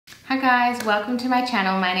Hi guys, welcome to my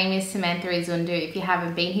channel. My name is Samantha Izundu if you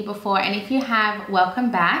haven't been here before, and if you have,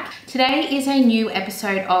 welcome back. Today is a new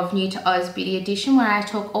episode of New to Oz Beauty Edition where I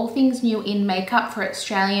talk all things new in makeup for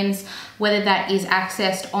Australians, whether that is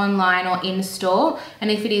accessed online or in store, and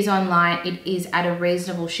if it is online, it is at a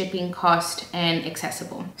reasonable shipping cost and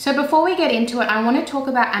accessible. So before we get into it, I want to talk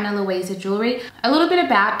about Ana Luisa jewelry. A little bit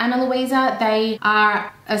about Ana Luisa. They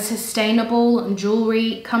are a sustainable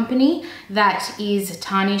jewelry company that is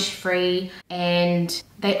tarnish free, and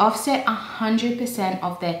they offset 100%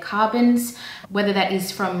 of their carbons, whether that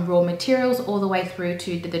is from raw materials all the way through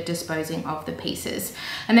to the disposing of the pieces.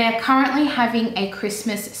 And they are currently having a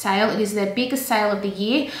Christmas sale. It is their biggest sale of the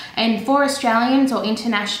year, and for Australians or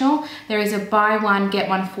international, there is a buy one get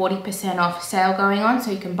one 40% off sale going on,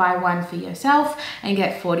 so you can buy one for yourself and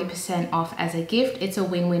get 40% off as a gift. It's a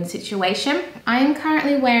win-win situation. I am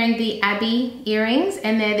currently wearing the Abbey earrings,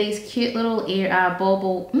 and they're these cute little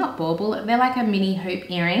bauble, they're like a mini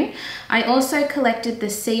hoop earring. I also collected the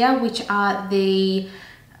Sia, which are the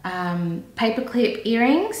paperclip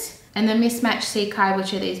earrings, and the mismatched Sekai,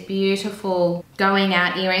 which are these beautiful going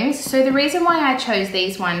out earrings. So the reason why I chose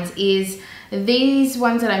these ones is these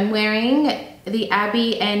ones that I'm wearing, the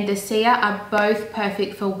Abbey and the Sia, are both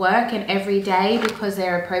perfect for work and every day because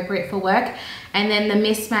they're appropriate for work. And then the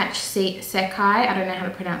mismatched Sekai, I don't know how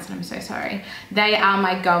to pronounce it, I'm so sorry. They are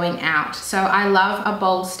my going out. So I love a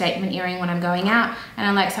bold statement earring when I'm going out, and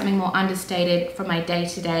I like something more understated for my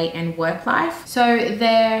day-to-day and work life. So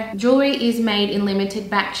their jewelry is made in limited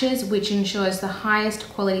batches, which ensures the highest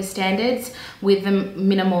quality standards with the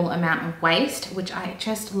minimal amount of waste, which I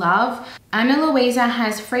just love. Ana Luisa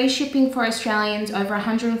has free shipping for Australians over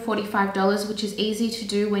 $145, which is easy to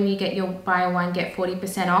do when you get your buy one get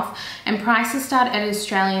 40% off, and prices start at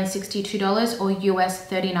Australian $62 or US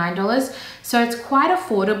 $39. So it's quite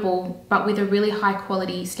affordable, but with a really high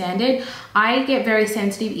quality standard. I get very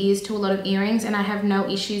sensitive ears to a lot of earrings, and I have no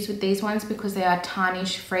issues with these ones because they are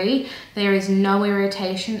tarnish free. There is no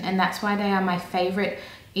irritation, and that's why they are my favorite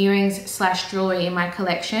earrings slash jewelry in my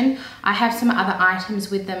collection. I have some other items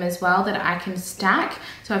with them as well that I can stack.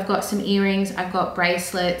 So I've got some earrings, I've got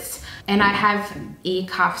bracelets, and I have ear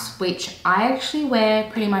cuffs, which I actually wear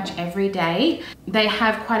pretty much every day. They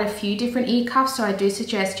have quite a few different ear cuffs, so I do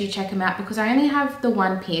suggest you check them out because I only have the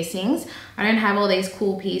one piercings. I don't have all these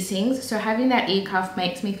cool piercings, so having that ear cuff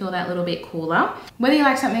makes me feel that little bit cooler. Whether you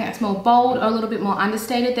like something that's more bold or a little bit more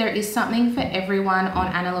understated, there is something for everyone on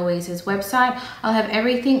Ana Luisa's website. I'll have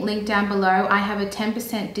everything linked down below. I have a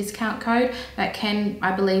 10% discount code that can,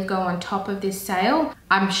 I believe, go on top of this sale.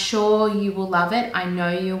 I'm sure you will love it. I know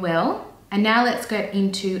you will. And now let's get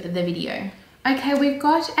into the video. Okay, we've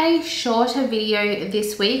got a shorter video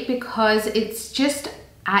this week because it's just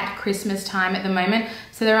at Christmas time at the moment,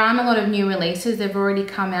 so there aren't a lot of new releases. They've already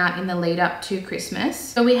come out in the lead up to Christmas.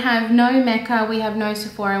 So we have no Mecca, we have no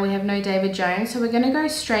Sephora, we have no David Jones, so we're gonna go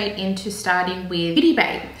straight into starting with Beauty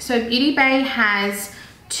Bay. So Beauty Bay has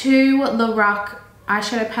two Lorac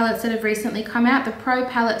eyeshadow palettes that have recently come out, the Pro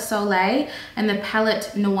Palette Soleil and the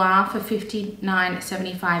Palette Noir for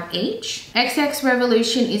 $59.75 each. XX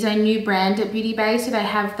Revolution is a new brand at Beauty Bay, so they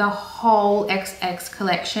have the whole XX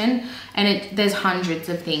collection, and there's hundreds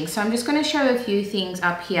of things. So I'm just going to show a few things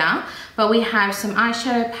up here, but we have some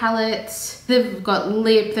eyeshadow palettes, they've got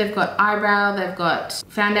lip, they've got eyebrow, they've got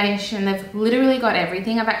foundation, they've literally got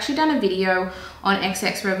everything. I've actually done a video on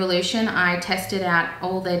XX Revolution. I tested out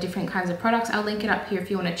all their different kinds of products. I'll link it up here if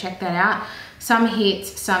you want to check that out. Some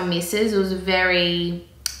hits, some misses. It was very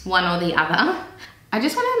one or the other. I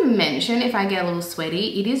just want to mention, if I get a little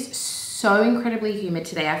sweaty, it is so incredibly humid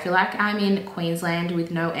today. I feel like I'm in Queensland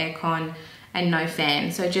with no aircon and no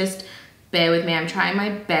fan. So just bear with me. I'm trying my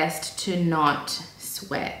best to not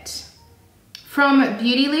sweat. From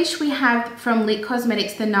Beautylish, we have from Lit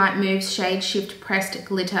Cosmetics the Night Moves Shade Shift Pressed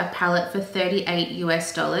Glitter Palette for $38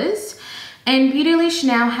 US. And Beautylish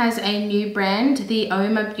now has a new brand, the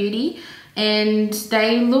Oma Beauty, and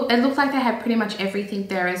it looks like they have pretty much everything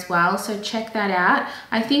there as well, so check that out.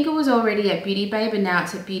 I think it was already at Beauty Bay, but now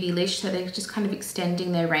it's at Beautylish, so they're just kind of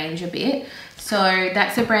extending their range a bit. So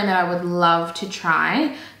that's a brand that I would love to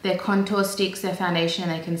try. Their contour sticks, their foundation,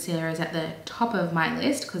 and their concealer is at the top of my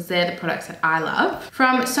list because they're the products that I love.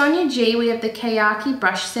 From Sonia G, we have the Keyaki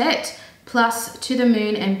brush set plus To the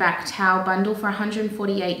Moon and Back towel bundle for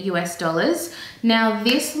 $148 US. Now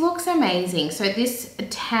this looks amazing. So this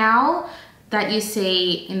towel that you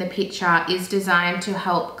see in the picture is designed to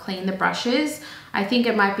help clean the brushes. I think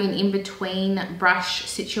it might be an in-between brush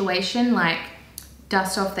situation, like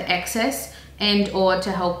dust off the excess and or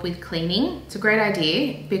to help with cleaning. It's a great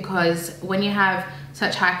idea because when you have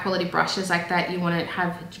such high quality brushes like that, you want to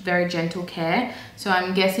have very gentle care. So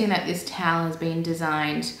I'm guessing that this towel has been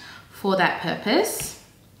designed for that purpose.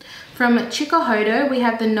 From Chikohodo, we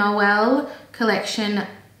have the Noel collection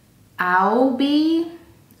Orbi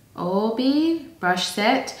brush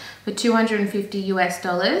set for $250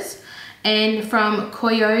 US. And from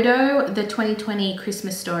Koyodo, the 2020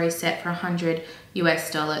 Christmas Story set for $100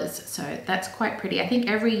 US. So that's quite pretty. I think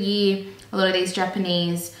every year a lot of these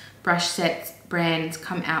Japanese brush sets brands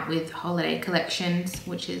come out with holiday collections,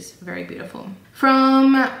 which is very beautiful.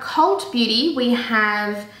 From Cult Beauty, we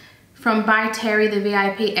have from By Terry the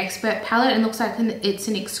VIP Expert palette, and looks like it's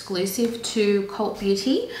an exclusive to Cult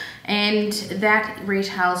Beauty, and that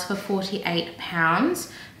retails for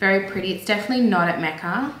 £48. Very pretty. It's definitely not at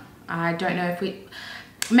Mecca. I don't know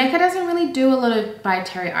if Mecca doesn't really do a lot of By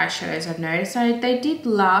Terry eyeshadows, I've noticed. So they did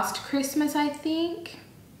last Christmas, I think.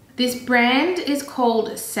 This brand is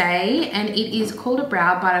called Say, and it is called a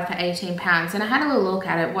brow butter for £18. And I had a little look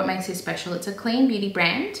at it. What makes it special? It's a clean beauty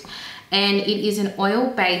brand, and it is an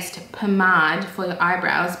oil-based pomade for your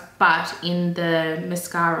eyebrows, but in the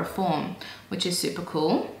mascara form, which is super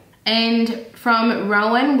cool. And from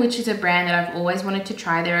Rowan, which is a brand that I've always wanted to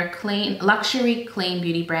try, they're a luxury clean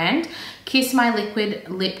beauty brand. Kiss My Liquid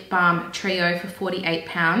Lip Balm Trio for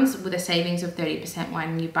 £48 with a savings of 30%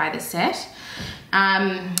 when you buy the set.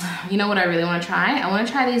 You know what I really want to try? I want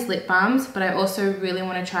to try these lip balms, but I also really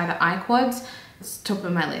want to try the eye quads. It's top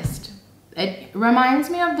of my list. It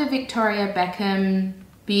reminds me of the Victoria Beckham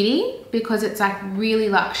beauty because it's like really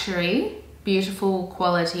luxury, beautiful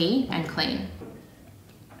quality and clean.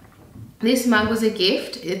 This mug was a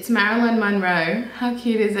gift. It's Marilyn Monroe. How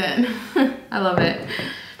cute is it? I love it.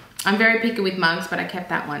 I'm very picky with mugs, but I kept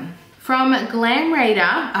that one. From Glam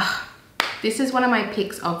Raider, this is one of my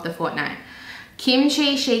picks of the fortnight.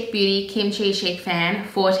 Kimchi Chic Beauty Kimchi Chic Fan,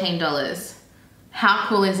 $14. How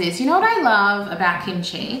cool is this? You know what I love about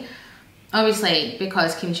kimchi? Obviously,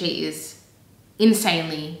 because kimchi is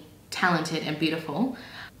insanely talented and beautiful,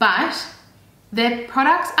 but their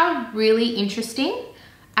products are really interesting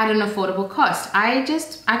at an affordable cost. I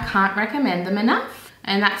can't recommend them enough,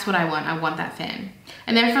 and that's what I want. I want that fan.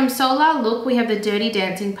 And then from Solar Look, we have the Dirty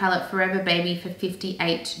Dancing palette Forever Baby for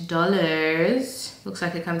 $58. Looks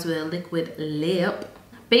like it comes with a liquid lip.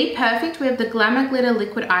 Be Perfect, we have the Glamour Glitter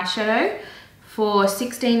Liquid Eyeshadow for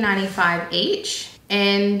 $16.95 each,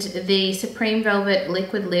 and the Supreme Velvet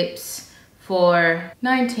Liquid Lips for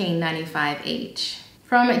 $19.95 each.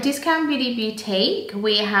 From Discount Beauty Boutique,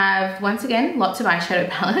 we have, once again, lots of eyeshadow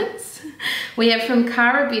palettes. We have from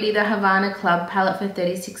Cara Beauty, the Havana Club palette for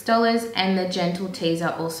 $36, and the Gentle Teaser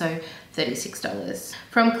also $36.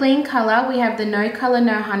 From Clean Color, we have the No Color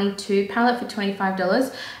No Honey 2 palette for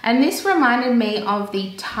 $25. And this reminded me of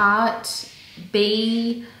the Tarte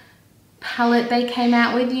B palette they came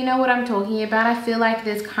out with. You know what I'm talking about? I feel like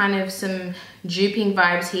there's kind of some duping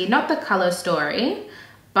vibes here. Not the color story,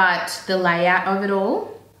 but the layout of it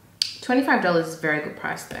all. $25 is a very good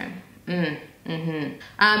price though.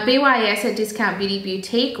 BYS at Discount Beauty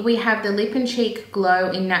Boutique, we have the Lip and Cheek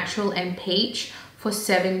Glow in Natural and Peach for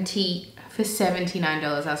 $79,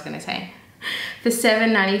 I was gonna say. For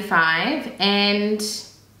 $7.95, and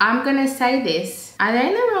I'm gonna say this, are they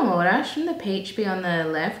in the wrong order? Shouldn't the peach be on the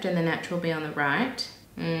left and the natural be on the right?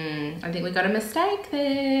 I think we got a mistake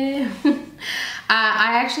there.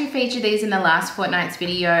 I actually featured these in the last fortnight's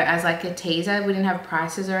video as like a teaser. We didn't have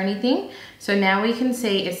prices or anything. So now we can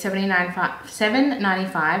see it's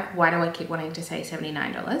 $7.95. Why do I keep wanting to say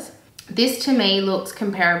 $79? This to me looks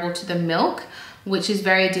comparable to the Milk, which is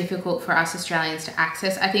very difficult for us Australians to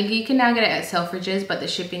access. I think you can now get it at Selfridges, but the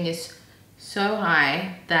shipping is so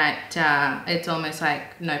high that it's almost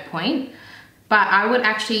like no point. But I would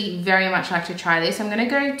actually very much like to try this. I'm gonna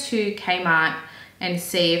go to Kmart and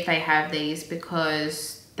see if they have these,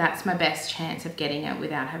 because that's my best chance of getting it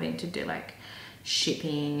without having to do like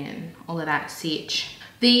shipping and all of that sitch.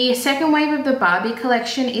 The second wave of the Barbie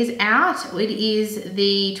collection is out. It is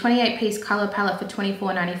the 28-piece color palette for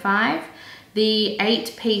 $24.95, the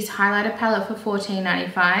 8-piece highlighter palette for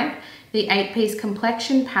 $14.95, the 8-piece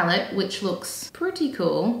complexion palette, which looks pretty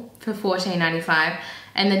cool, for $14.95,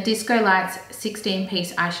 and the Disco Lights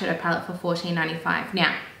 16-piece eyeshadow palette for $14.95.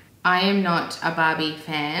 Now, I am not a Barbie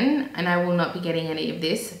fan and I will not be getting any of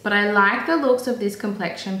this, but I like the looks of this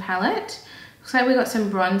complexion palette. Looks like we got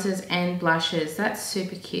some bronzers and blushes. That's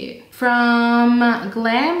super cute. From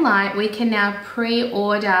Glam Light, we can now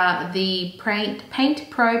pre-order the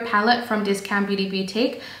Paint Pro palette from Discount Beauty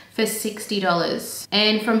Boutique. for $60.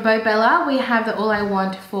 And from Bobella, we have the All I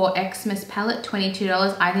Want for Xmas palette,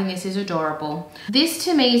 $22. I think this is adorable. This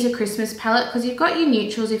to me is a Christmas palette because you've got your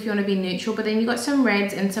neutrals if you want to be neutral, but then you've got some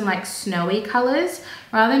reds and some like snowy colors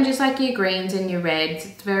rather than just like your greens and your reds.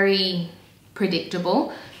 It's very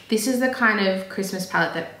predictable. This is the kind of Christmas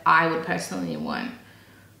palette that I would personally want.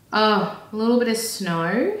 Oh, a little bit of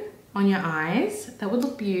snow on your eyes. That would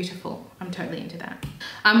look beautiful. I'm totally into that.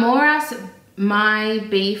 Amoras My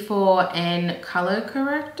B4N Color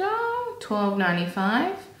Corrector,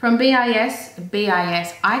 $12.95. From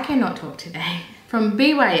BIS, I cannot talk today. From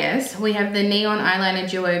BYS, we have the Neon Eyeliner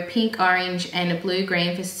Duo Pink, Orange, and Blue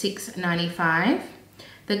Green for $6.95.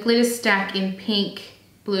 The Glitter Stack in Pink,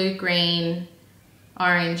 Blue, Green,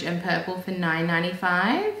 Orange, and Purple for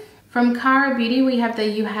 $9.95. From Cara Beauty, we have the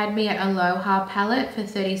You Had Me at Aloha palette for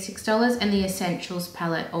 $36 and the Essentials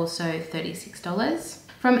palette also $36.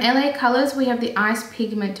 From LA Colors, we have the Ice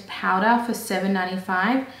Pigment Powder for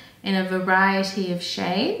 $7.95 in a variety of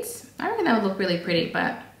shades. I reckon that would look really pretty,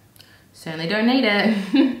 but certainly don't need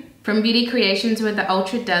it. From Beauty Creations, with the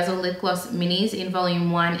Ultra Dazzle Lip Gloss Minis in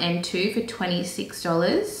volume 1 and 2 for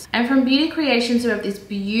 $26. And from Beauty Creations, we have this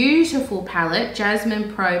beautiful palette,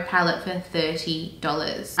 Jasmine Pro palette for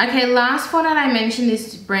 $30. Okay, last fortnight I mentioned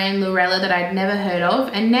this brand Lurella that I'd never heard of,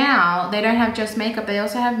 and now they don't have just makeup, they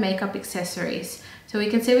also have makeup accessories. So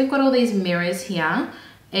we can see we've got all these mirrors here,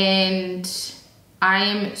 and I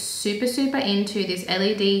am super into this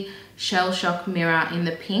LED Shell Shock mirror in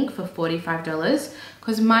the pink for $45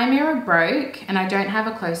 because my mirror broke and I don't have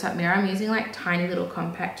a close-up mirror. I'm using like tiny little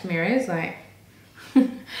compact mirrors, like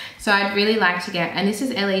so I'd really like to get, and this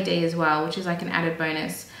is LED as well, which is like an added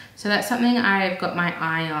bonus. So that's something I've got my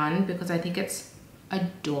eye on because I think it's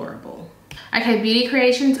adorable. Okay, Beauty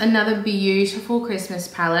Creations, another beautiful Christmas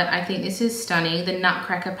palette. I think this is stunning. The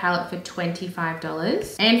Nutcracker palette for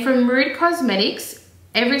 $25. And from Rude Cosmetics,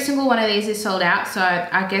 every single one of these is sold out, so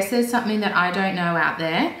I guess there's something that I don't know out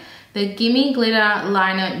there. The Gimme Glitter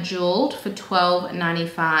Liner Jeweled for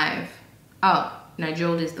 $12.95. Oh, no,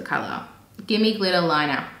 jeweled is the color. Gimme Glitter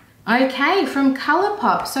Liner. Okay, from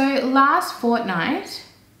Colourpop. So last fortnight,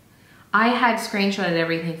 I had screenshotted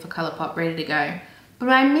everything for Colourpop ready to go, but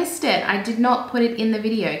I missed it. I did not put it in the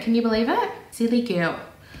video. Can you believe it? Silly girl.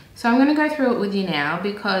 So I'm gonna go through it with you now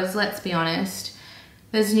because let's be honest,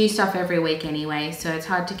 there's new stuff every week anyway, so it's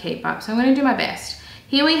hard to keep up. So I'm gonna do my best.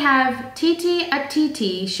 Here we have TT a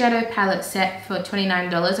TT Shadow Palette Set for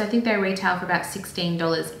 $29. I think they retail for about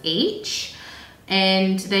 $16 each.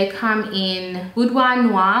 And they come in Boudoir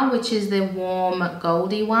Noir, which is the warm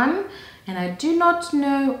goldy one. And I do not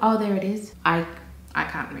know, oh, there it is. I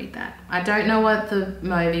can't read that. I don't know what the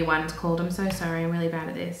Moby one's called. I'm so sorry, I'm really bad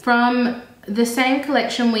at this. From the same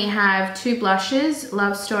collection, we have two blushes,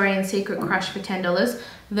 Love Story and Secret Crush for $10.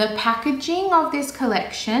 The packaging of this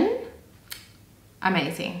collection,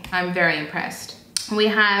 amazing. I'm very impressed. We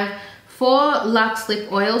have 4 Luxe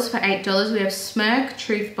Lip Oils for $8. We have Smirk,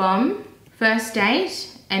 Truth Bomb, First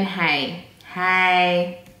Date, and Hey.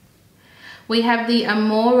 Hey. We have the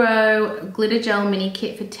Amoro Glitter Gel Mini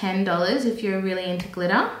Kit for $10 if you're really into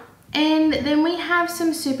glitter. And then we have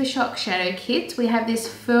some Super Shock Shadow Kits. We have this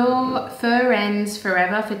Fur Ends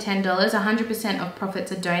Forever for $10. 100% of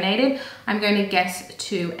profits are donated. I'm going to guess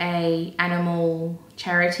to a animal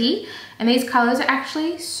charity. And these colors are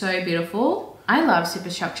actually so beautiful. I love Super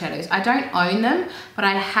Shock Shadows. I don't own them, but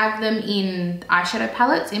I have them in eyeshadow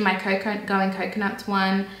palettes in my Going Coconuts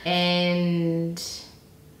one and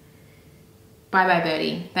Bye Bye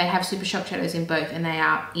Birdie. They have Super Shock Shadows in both and they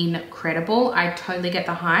are incredible. I totally get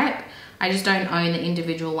the hype. I just don't own the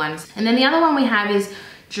individual ones. And then the other one we have is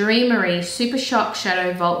Dreamery Super Shock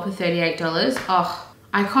Shadow Vault for $38. Oh,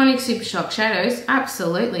 iconic Super Shock Shadows.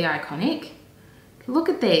 Absolutely iconic. Look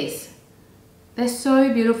at these. They're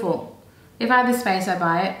so beautiful. If I had the space, I'd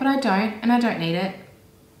buy it, but I don't, and I don't need it.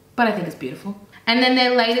 But I think it's beautiful. And then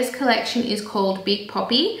their latest collection is called Big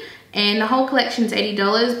Poppy. And the whole collection's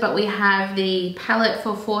 $80, but we have the palette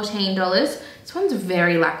for $14. This one's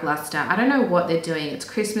very lackluster. I don't know what they're doing. It's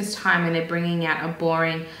Christmas time and they're bringing out a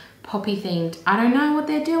boring poppy themed. I don't know what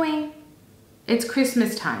they're doing. It's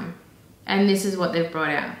Christmas time and this is what they've brought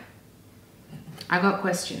out. I got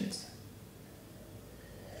questions.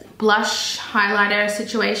 Blush highlighter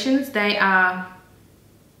situations, they are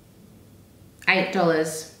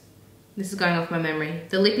 $8. This is going off my memory.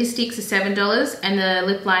 The lippy sticks are $7 and the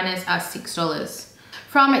lip liners are $6.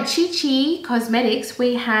 From Chi Chi Cosmetics,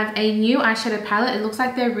 we have a new eyeshadow palette. It looks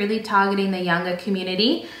like they're really targeting the younger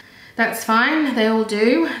community. That's fine, they all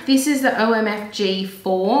do. This is the OMFG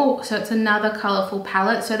 4, so it's another colorful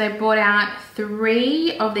palette. So they brought out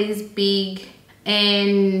 3 of these big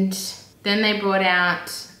And then they brought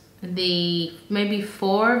out the maybe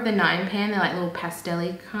 4 of the 9 pan. They're like little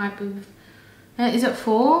pastel-y type of, is it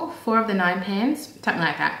 4? 4 of the 9 pans? Something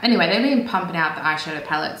like that. Anyway, they've been pumping out the eyeshadow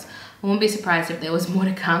palettes. I wouldn't be surprised if there was more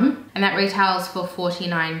to come. And that retails for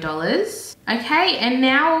 $49. Okay, and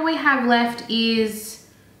now all we have left is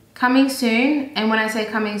coming soon. And when I say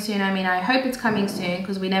coming soon, I mean I hope it's coming soon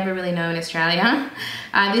because we never really know in Australia.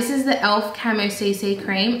 This is the e.l.f. Camo CC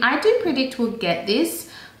Cream. I do predict we'll get this,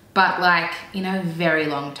 but like in a very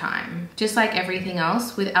long time. Just like everything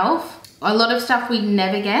else with e.l.f. A lot of stuff we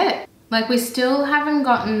never get. Like we still haven't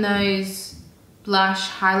gotten those blush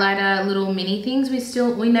highlighter little mini things.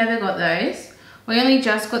 We never got those. We only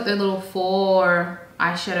just got the little 4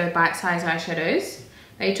 eyeshadow, bite-sized eyeshadows.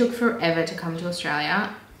 They took forever to come to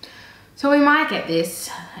Australia. So we might get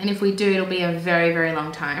this, and if we do, it'll be a very, very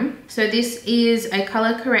long time. So this is a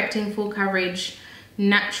color correcting full coverage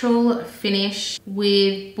natural finish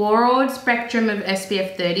with broad spectrum of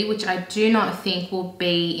SPF 30, which I do not think will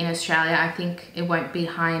be in Australia. I think it won't be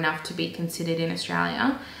high enough to be considered in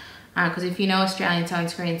Australia. Because if you know Australian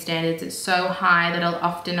sunscreen standards, it's so high that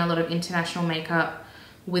often a lot of international makeup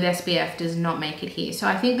with SPF does not make it here. So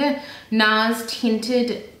I think the NARS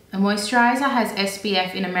Tinted Moisturizer has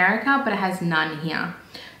SPF in America, but it has none here.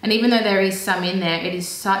 And even though there is some in there, it is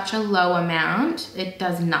such a low amount, it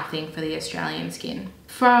does nothing for the Australian skin.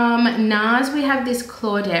 From NARS, we have this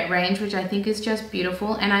Claudette range, which I think is just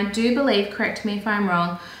beautiful. And I do believe, correct me if I'm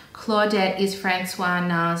wrong, Claudette is Francois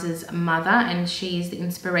NARS's mother, and she's the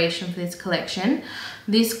inspiration for this collection.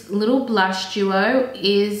 This little blush duo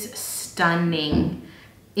is stunning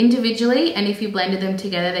individually, and if you blended them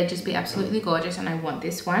together, they'd just be absolutely gorgeous, and I want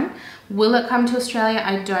this one. Will it come to Australia?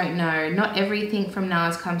 I don't know. Not everything from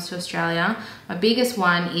NARS comes to Australia. My biggest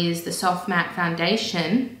one is the Soft Matte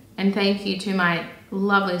Foundation, and thank you to my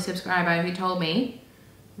lovely subscriber who told me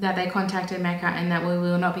that they contacted Mecca and that we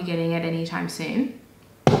will not be getting it anytime soon.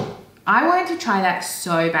 I wanted to try that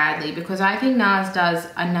so badly because I think NARS does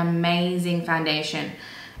an amazing foundation.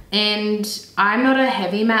 And I'm not a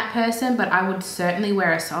heavy matte person, but I would certainly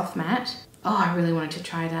wear a soft matte. Oh, I really wanted to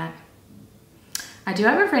try that. I do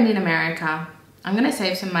have a friend in America. I'm gonna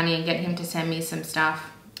save some money and get him to send me some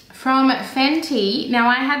stuff. From Fenty, now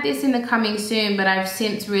I had this in the coming soon, but I've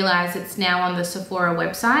since realized it's now on the Sephora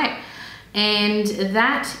website. And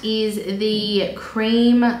that is the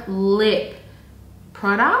cream lip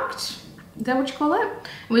product. Is that what you call it?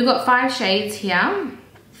 We've got 5 shades here.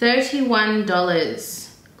 $31.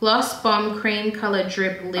 Gloss Bomb Cream Color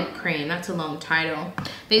Drip Lip Cream. That's a long title.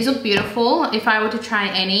 These look beautiful. If I were to try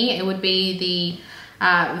any, it would be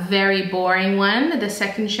the very boring one, the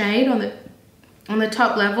second shade on the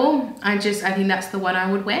top level. I think that's the one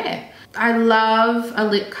I would wear. I love a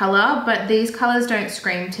lip color, but these colors don't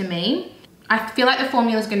scream to me. I feel like the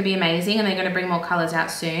formula is going to be amazing and they're going to bring more colors out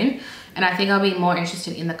soon. And I think I'll be more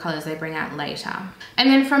interested in the colors they bring out later. And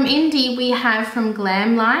then from Indie, we have from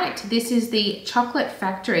Glamlight, this is the Chocolate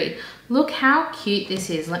Factory. Look how cute this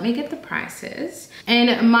is. Let me get the prices.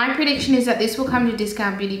 And my prediction is that this will come to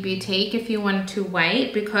Discount Beauty Boutique if you want to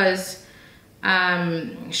wait, because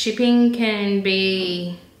shipping can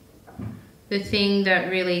be the thing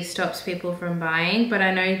that really stops people from buying. But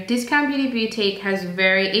I know Discount Beauty Boutique has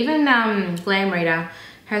even Glam Reader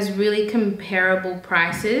has really comparable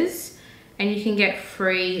prices, and you can get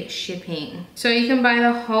free shipping. So you can buy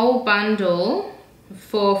the whole bundle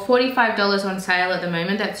for $45 on sale at the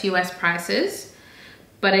moment. That's US prices,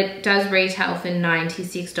 but it does retail for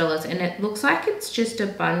 $96, and it looks like it's just a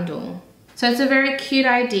bundle. So it's a very cute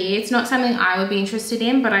idea. It's not something I would be interested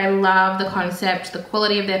in, but I love the concept, the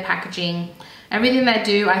quality of their packaging. Everything they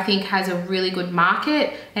do, I think, has a really good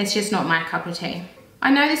market. It's just not my cup of tea. I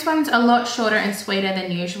know this one's a lot shorter and sweeter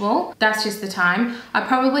than usual. That's just the time. I'm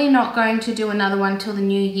probably not going to do another one till the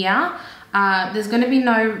new year. There's going to be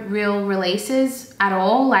no real releases at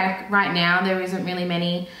all. Like right now, there isn't really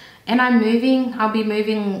many. And I'm moving. I'll be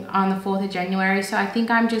moving on the 4th of January. So I think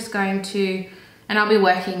I'm just going to, and I'll be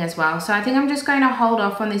working as well. So I think I'm just going to hold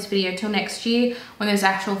off on this video till next year when there's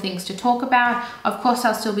actual things to talk about. Of course,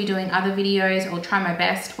 I'll still be doing other videos. I'll try my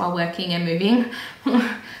best while working and moving.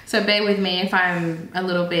 So bear with me if I'm a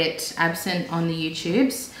little bit absent on the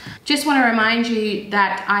YouTubes. Just want to remind you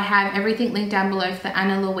that I have everything linked down below for the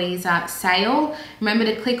Ana Luisa sale. Remember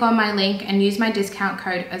to click on my link and use my discount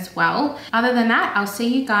code as well. Other than that, I'll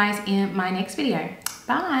see you guys in my next video.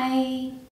 Bye.